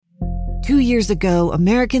2 years ago,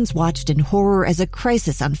 Americans watched in horror as a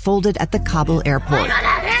crisis unfolded at the Kabul airport.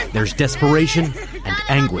 There's desperation and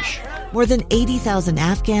anguish. More than 80,000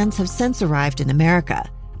 Afghans have since arrived in America,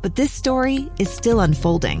 but this story is still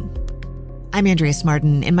unfolding. I'm Andrea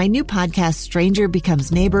Smartin. In my new podcast, Stranger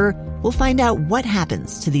Becomes Neighbor, we'll find out what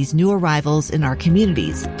happens to these new arrivals in our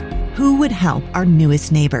communities. Who would help our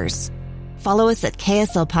newest neighbors? Follow us at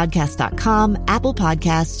kslpodcast.com, Apple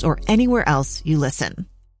Podcasts, or anywhere else you listen.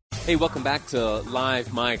 Hey, welcome back to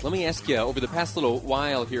Live Mike. Let me ask you, over the past little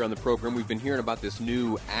while here on the program, we've been hearing about this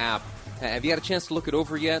new app. Have you had a chance to look it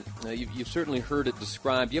over yet? You've certainly heard it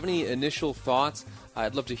described. Do you have any initial thoughts?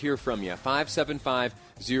 I'd love to hear from you.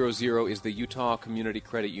 57500 is the Utah Community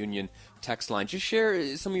Credit Union text line. Just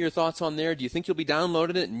share some of your thoughts on there. Do you think you'll be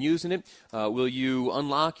downloading it and using it? Will you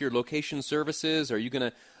unlock your location services? Are you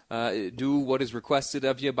going to do what is requested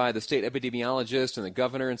of you by the state epidemiologist and the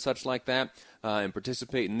governor and such like that, and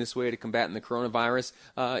participate in this way to combat the coronavirus?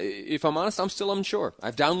 If I'm honest, I'm still unsure.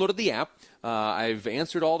 I've downloaded the app. I've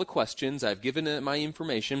answered all the questions. I've given my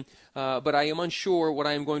information, but I am unsure what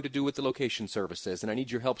I am going to do with the location services, and I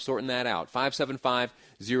need your help sorting that out.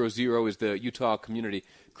 57500 is the Utah Community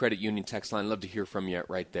Credit Union text line. I'd love to hear from you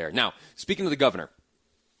right there. Now, speaking of the governor,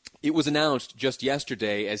 it was announced just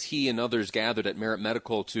yesterday as he and others gathered at Merit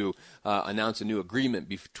Medical to announce a new agreement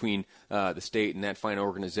between the state and that fine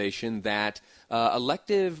organization that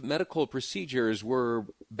elective medical procedures were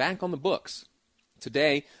back on the books.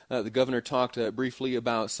 Today, the governor talked briefly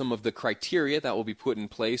about some of the criteria that will be put in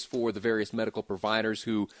place for the various medical providers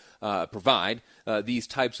who provide these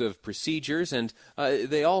types of procedures, and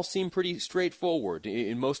they all seem pretty straightforward.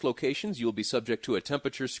 In most locations, you'll be subject to a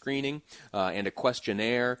temperature screening and a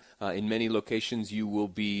questionnaire. In many locations, you will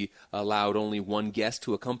be allowed only one guest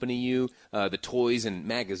to accompany you. The toys and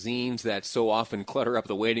magazines that so often clutter up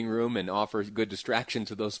the waiting room and offer good distraction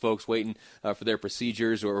to those folks waiting for their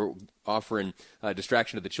procedures or offering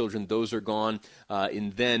distraction to the children, those are gone.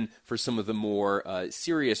 And then for some of the more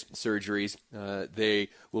serious surgeries, they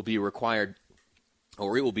will be required,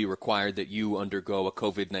 or it will be required that you undergo a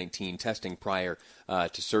COVID-19 testing prior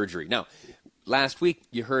to surgery. Now, last week,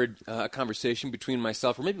 you heard a conversation between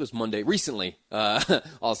myself, or maybe it was Monday, recently,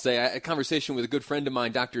 I'll say, a conversation with a good friend of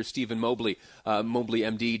mine, Dr. Stephen Mobley,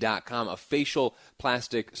 MobleyMD.com, a facial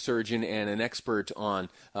plastic surgeon and an expert on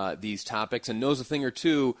these topics, and knows a thing or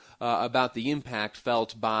two about the impact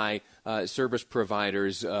felt by service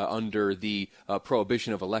providers under the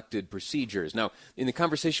prohibition of elected procedures. Now, in the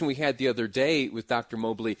conversation we had the other day with Dr.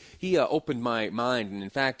 Mobley, he opened my mind, and in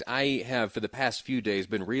fact, I have for the past few days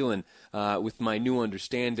been reeling with my new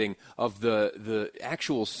understanding of the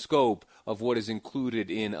actual scope of what is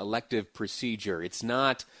included in elective procedure. It's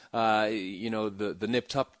not, the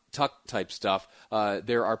nip-tuck type stuff.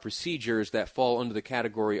 There are procedures that fall under the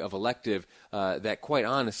category of elective that, quite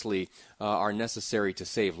honestly, are necessary to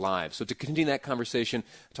save lives. So to continue that conversation,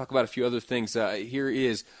 talk about a few other things, here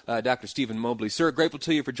is Dr. Stephen Mobley. Sir, grateful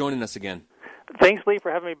to you for joining us again. Thanks, Lee,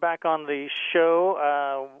 for having me back on the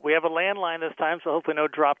show. We have a landline this time, so hopefully no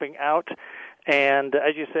dropping out. And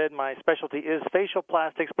as you said, my specialty is facial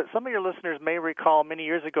plastics, but some of your listeners may recall many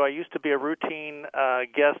years ago I used to be a routine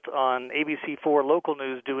guest on ABC4 local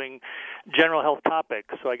news doing general health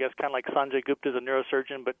topics. So I guess kind of like Sanjay Gupta is a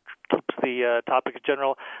neurosurgeon but keeps the topics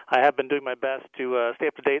general. I have been doing my best to stay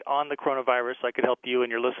up to date on the coronavirus so I could help you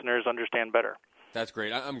and your listeners understand better. That's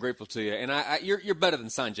great. I'm grateful to you, and you're better than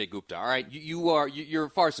Sanjay Gupta. All right, you're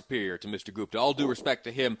far superior to Mr. Gupta. All due respect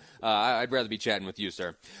to him, I'd rather be chatting with you,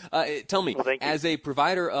 sir. Tell me, as a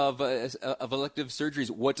provider of elective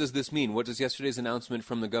surgeries, what does this mean? What does yesterday's announcement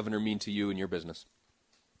from the governor mean to you and your business?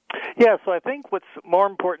 Yeah, so I think what's more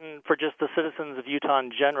important for just the citizens of Utah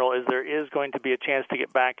in general is there is going to be a chance to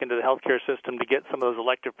get back into the healthcare system to get some of those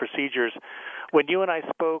elective procedures. When you and I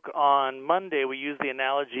spoke on Monday, we used the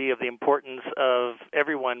analogy of the importance of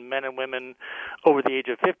everyone, men and women over the age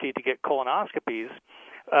of 50, to get colonoscopies.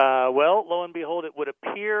 Well, lo and behold, it would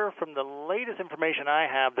appear from the latest information I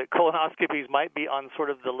have that colonoscopies might be on sort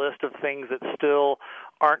of the list of things that still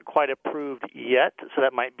aren't quite approved yet, so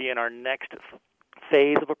that might be in our next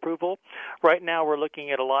phase of approval. Right now we're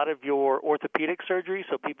looking at a lot of your orthopedic surgery,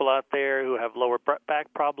 so people out there who have lower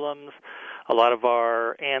back problems. A lot of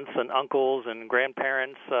our aunts and uncles and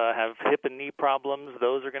grandparents have hip and knee problems.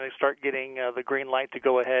 Those are going to start getting the green light to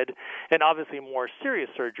go ahead. And obviously more serious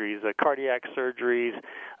surgeries, cardiac surgeries,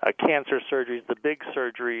 cancer surgeries, the big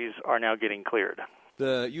surgeries are now getting cleared.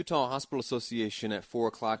 The Utah Hospital Association at 4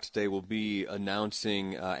 o'clock today will be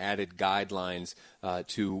announcing added guidelines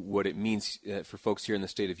to what it means for folks here in the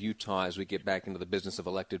state of Utah as we get back into the business of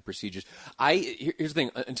elective procedures. Here's the thing.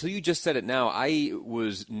 Until you just said it now, I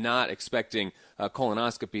was not expecting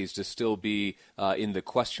colonoscopies to still be in the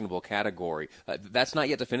questionable category. That's not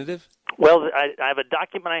yet definitive? Well, I have a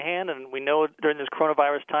document in my hand, and we know during this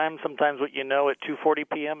coronavirus time, sometimes what you know at 2:40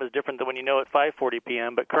 p.m. is different than when you know at 5:40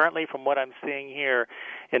 p.m. But currently, from what I'm seeing here,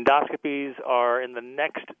 endoscopies are in the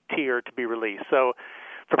next tier to be released. So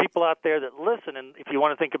for people out there that listen, and if you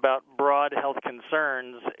want to think about broad health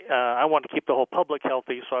concerns, I want to keep the whole public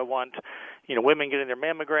healthy, so I want women getting their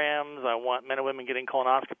mammograms, I want men and women getting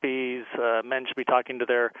colonoscopies, men should be talking to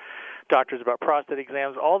their doctors about prostate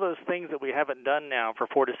exams, all those things that we haven't done now for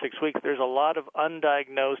 4 to 6 weeks. There's a lot of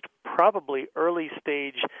undiagnosed, probably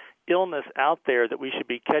early-stage illness out there that we should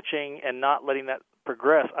be catching and not letting that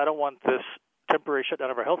progress. I don't want this temporary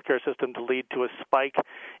shutdown of our healthcare system to lead to a spike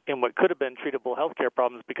in what could have been treatable healthcare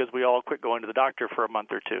problems because we all quit going to the doctor for a month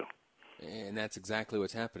or two. And that's exactly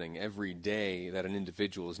what's happening. Every day that an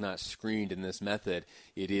individual is not screened in this method,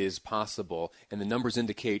 it is possible, and the numbers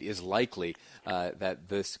indicate is likely that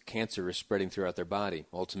this cancer is spreading throughout their body,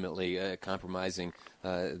 ultimately compromising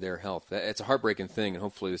their health. It's a heartbreaking thing, and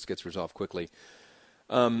hopefully this gets resolved quickly.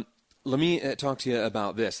 Let me talk to you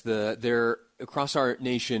about this. There across our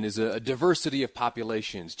nation is a diversity of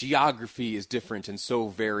populations. Geography is different and so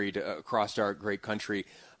varied across our great country,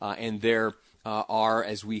 and there are,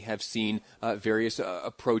 as we have seen, various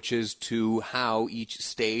approaches to how each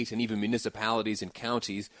state and even municipalities and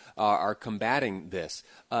counties are combating this.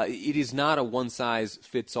 It is not a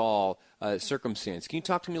one-size-fits-all circumstance. Can you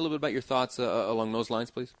talk to me a little bit about your thoughts along those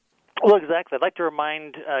lines, please? Well, exactly. I'd like to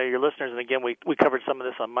remind your listeners, and again, we covered some of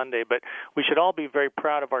this on Monday, but we should all be very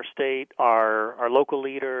proud of our state, our local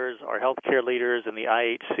leaders, our healthcare leaders in the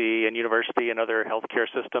IHC and university and other healthcare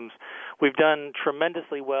systems. We've done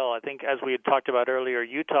tremendously well. I think, as we had talked about earlier,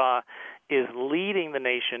 Utah is leading the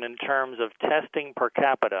nation in terms of testing per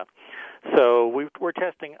capita. So we're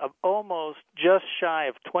testing almost just shy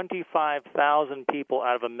of 25,000 people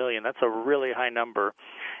out of 1 million. That's a really high number.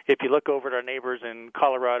 If you look over at our neighbors in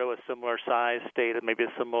Colorado, a similar size state, maybe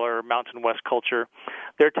a similar Mountain West culture,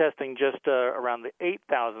 they're testing just around the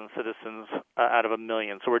 8,000 citizens out of 1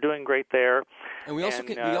 million. So we're doing great there. And we also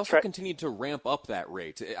continue to ramp up that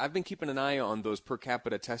rate. I've been keeping an eye on those per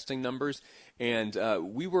capita testing numbers, and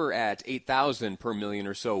we were at 8,000 per million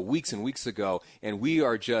or so weeks and weeks ago, and we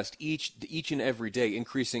are just each and every day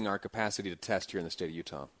increasing our capacity to test here in the state of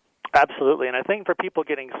Utah. Absolutely, and I think for people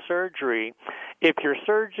getting surgery, if your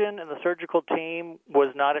surgeon and the surgical team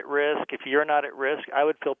was not at risk, if you're not at risk, I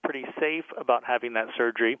would feel pretty safe about having that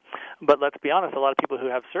surgery. But let's be honest, a lot of people who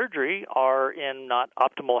have surgery are in not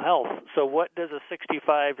optimal health. So what does a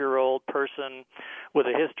 65-year-old person with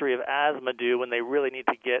a history of asthma do when they really need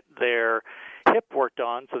to get their hip worked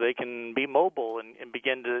on so they can be mobile and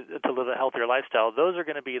begin to live a healthier lifestyle? Those are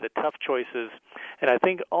going to be the tough choices. And I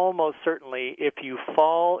think almost certainly if you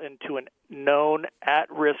fall into a known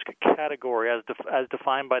at-risk category as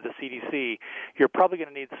defined by the CDC, you're probably going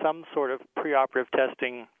to need some sort of preoperative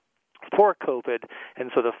testing for COVID.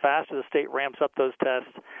 And so the faster the state ramps up those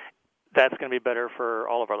tests, that's going to be better for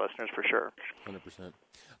all of our listeners for sure. 100%.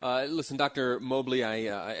 Listen, Dr. Mobley,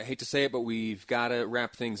 I hate to say it, but we've got to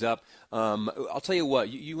wrap things up. I'll tell you what,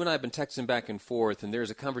 you and I have been texting back and forth, and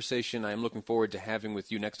there's a conversation I'm looking forward to having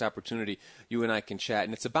with you next opportunity. You and I can chat,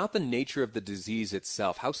 and it's about the nature of the disease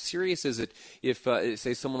itself. How serious is it if,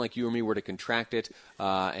 say, someone like you or me were to contract it,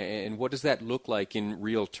 and what does that look like in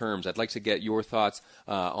real terms? I'd like to get your thoughts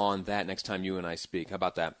on that next time you and I speak. How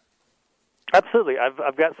about that? Absolutely.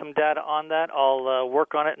 I've got some data on that. I'll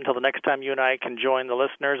work on it until the next time you and I can join the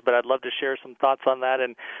listeners, but I'd love to share some thoughts on that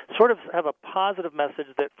and sort of have a positive message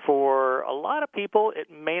that for a lot of people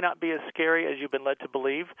it may not be as scary as you've been led to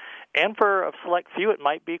believe, and for a select few it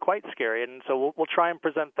might be quite scary. And so we'll try and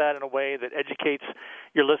present that in a way that educates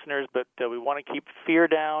your listeners, but we want to keep fear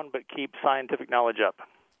down but keep scientific knowledge up.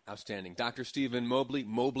 Outstanding. Dr. Stephen Mobley,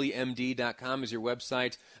 MobleyMD.com is your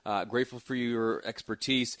website. Grateful for your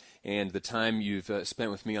expertise and the time you've spent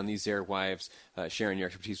with me on these airwaves, sharing your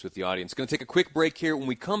expertise with the audience. Going to take a quick break here. When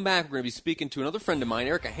we come back, we're going to be speaking to another friend of mine,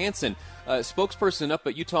 Erica Hansen, spokesperson up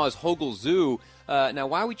at Utah's Hogle Zoo. Now,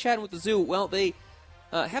 why are we chatting with the zoo? Well, they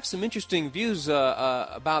have some interesting views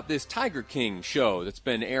about this Tiger King show that's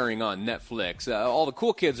been airing on Netflix. All the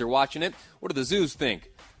cool kids are watching it. What do the zoos think?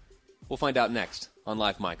 We'll find out next on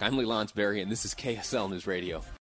Live Mike. I'm Lee Lonsberry, and this is KSL News Radio.